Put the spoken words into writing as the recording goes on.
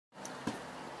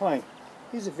Hi,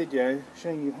 here's a video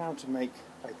showing you how to make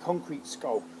a concrete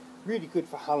skull. Really good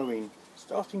for Halloween.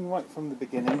 Starting right from the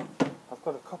beginning, I've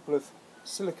got a couple of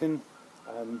silicon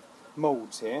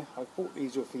moulds here. I bought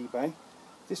these off eBay.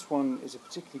 This one is a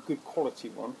particularly good quality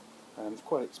one. It's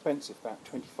quite expensive, about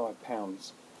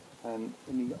 £25. And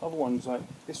the other ones like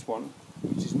this one,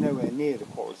 which is nowhere near the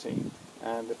quality,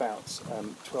 and about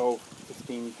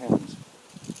 £12–15.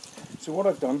 So what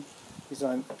I've done is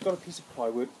I've got a piece of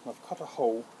plywood, I've cut a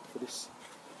hole for this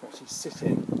to actually sit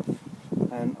in,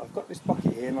 and I've got this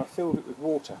bucket here and I filled it with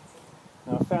water.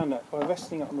 Now I found that by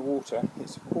resting it on the water it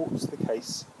supports the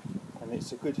case, and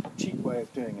it's a good cheap way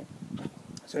of doing it.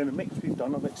 So in the mix we've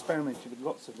done, I've experimented with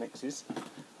lots of mixes,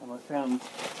 and I found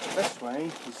the best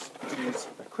way is to use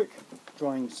a quick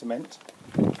drying cement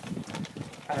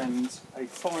and a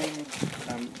fine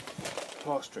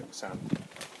plastering sand.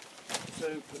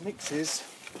 So the mix is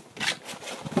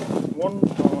 1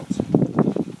 part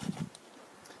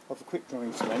of the quick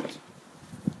drying cement to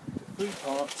 3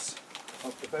 parts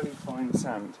of the very fine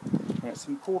sand. Now it's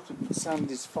important that the sand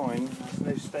is fine, has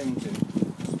no stones in it.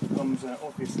 This becomes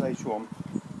obvious later on.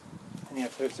 Anyhow,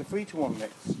 so it's a 3-to-1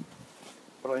 mix,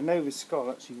 but I know this skull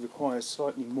actually requires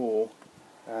slightly more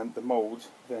the mould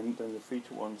than the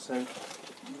 3-to-1. So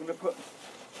I'm going to put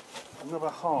another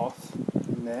half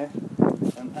in there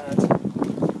and add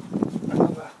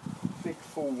another big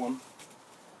full one.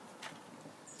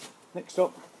 Next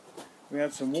up, we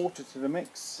add some water to the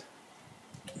mix,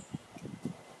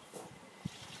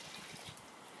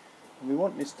 and we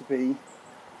want this to be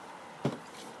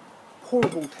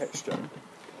pourable texture.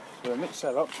 So I mix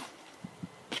that up.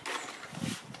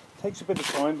 Takes a bit of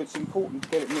time, but it's important to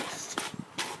get it mixed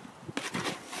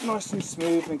nice and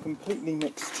smooth and completely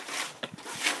mixed,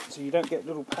 so you don't get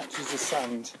little patches of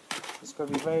sand. It's got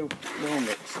to be very well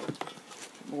mixed.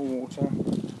 More water.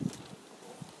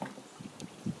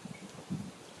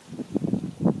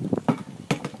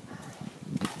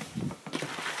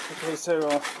 Okay,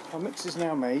 so our mix is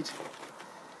now made.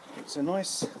 It's a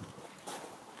nice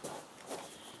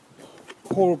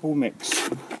pourable mix,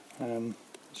 as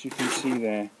you can see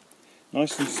there,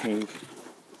 nice and smooth.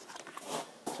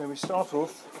 So we start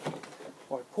off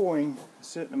by pouring a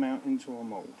certain amount into our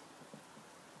mould,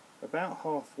 about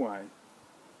halfway.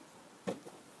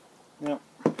 Now,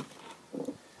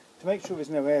 to make sure there's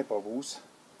no air bubbles,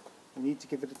 we need to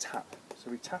give it a tap. So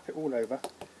we tap it all over,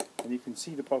 and you can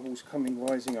see the bubbles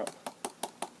rising up.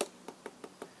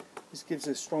 This gives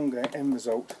a stronger end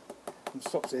result and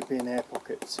stops there being air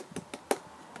pockets.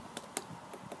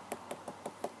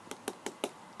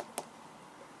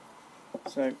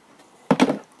 So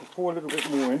we pour a little bit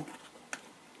more in.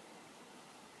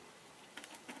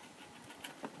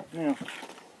 Now,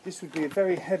 this would be a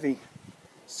very heavy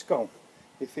skull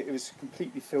if it was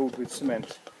completely filled with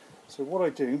cement. So what I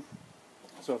do,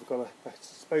 so I've got a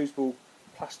disposable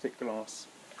plastic glass.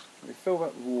 We fill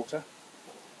that with water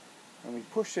and we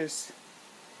push this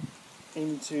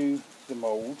into the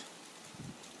mould.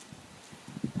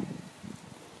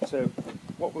 So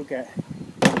what we'll get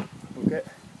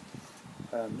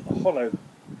a hollow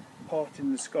part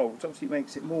in the skull, which obviously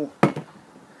makes it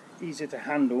easier to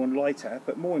handle and lighter,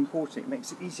 but more importantly it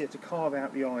makes it easier to carve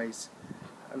out the eyes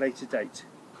at a later date.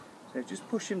 So just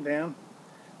push him down,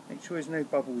 make sure there's no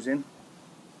bubbles in,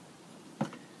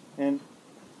 and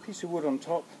a piece of wood on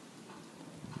top,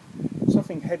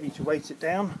 something heavy to weight it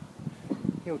down,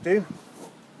 he'll do.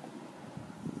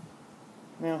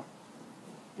 Now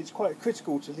it's quite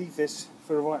critical to leave this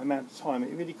for the right amount of time.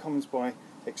 It really comes by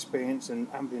experience and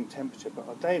ambient temperature, but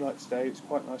on a day like today it's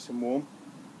quite nice and warm.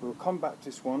 We'll come back to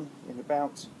this one in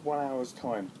about 1 hour's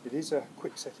time. It is a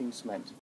quick setting cement.